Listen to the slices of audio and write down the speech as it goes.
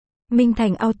Minh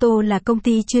Thành Auto là công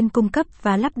ty chuyên cung cấp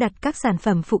và lắp đặt các sản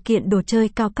phẩm phụ kiện đồ chơi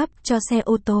cao cấp cho xe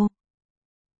ô tô.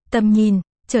 Tầm nhìn,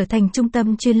 trở thành trung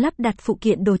tâm chuyên lắp đặt phụ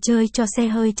kiện đồ chơi cho xe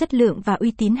hơi chất lượng và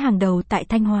uy tín hàng đầu tại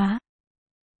Thanh Hóa.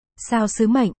 Sao sứ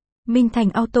mệnh, Minh Thành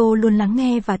Auto luôn lắng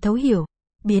nghe và thấu hiểu,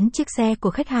 biến chiếc xe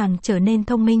của khách hàng trở nên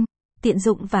thông minh, tiện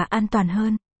dụng và an toàn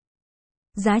hơn.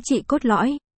 Giá trị cốt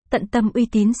lõi, tận tâm uy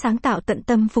tín sáng tạo tận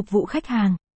tâm phục vụ khách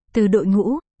hàng, từ đội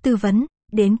ngũ, tư vấn,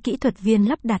 đến kỹ thuật viên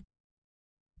lắp đặt.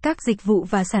 Các dịch vụ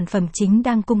và sản phẩm chính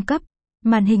đang cung cấp: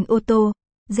 màn hình ô tô,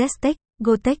 Ztech,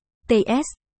 Gotech, TS,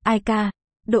 iCar,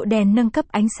 độ đèn nâng cấp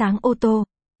ánh sáng ô tô,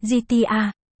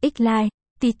 GTA, X-Line,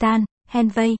 Titan,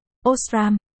 Henvey,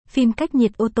 Osram, phim cách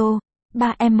nhiệt ô tô,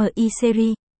 3M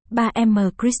E-Series,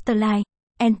 3M Crystalline,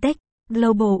 Entech,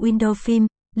 Global Window Film,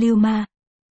 Luma.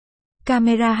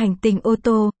 Camera hành trình ô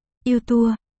tô,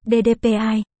 U-Tour,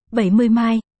 DDPI, 70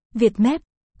 mai, Vietmap,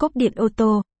 cốp điện ô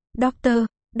tô, Dr.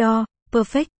 Do,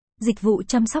 Perfect, dịch vụ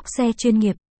chăm sóc xe chuyên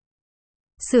nghiệp.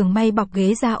 Xưởng may bọc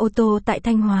ghế da ô tô tại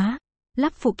Thanh Hóa,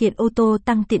 lắp phụ kiện ô tô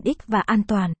tăng tiện ích và an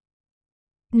toàn.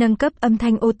 Nâng cấp âm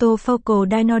thanh ô tô Focal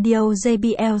Dynaudio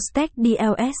JBL Stack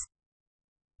DLS.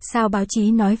 Sao báo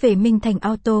chí nói về Minh Thành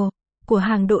Auto, của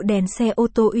hàng độ đèn xe ô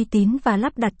tô uy tín và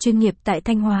lắp đặt chuyên nghiệp tại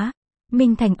Thanh Hóa.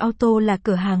 Minh Thành Auto là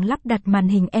cửa hàng lắp đặt màn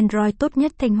hình Android tốt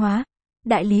nhất Thanh Hóa,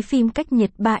 đại lý phim cách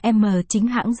nhiệt 3M chính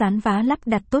hãng dán vá lắp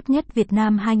đặt tốt nhất Việt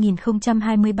Nam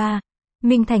 2023.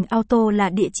 Minh Thành Auto là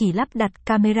địa chỉ lắp đặt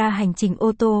camera hành trình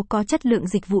ô tô có chất lượng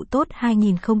dịch vụ tốt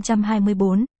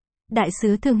 2024. Đại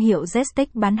sứ thương hiệu Ztech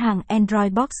bán hàng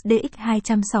Android Box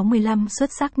DX265 xuất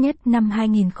sắc nhất năm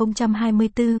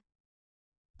 2024.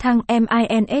 Thăng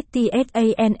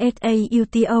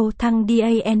MINSTSANSAUTO thăng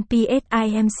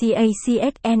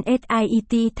DANPSIMCACSNSIET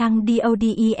thăng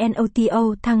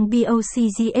DODENOTO thăng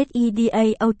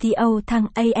BOCGSEDAOTO thăng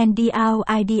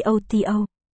ANDRIDOTO.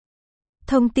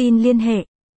 Thông tin liên hệ: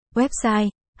 website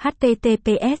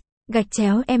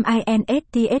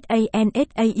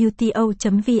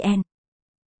https://minstsansauto.vn,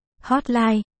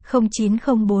 hotline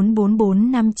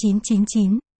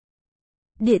 0904445999,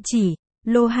 địa chỉ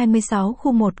lô 26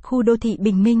 khu 1 khu đô thị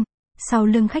Bình Minh, sau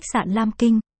lưng khách sạn Lam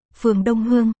Kinh, phường Đông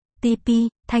Hương, TP,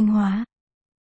 Thanh Hóa.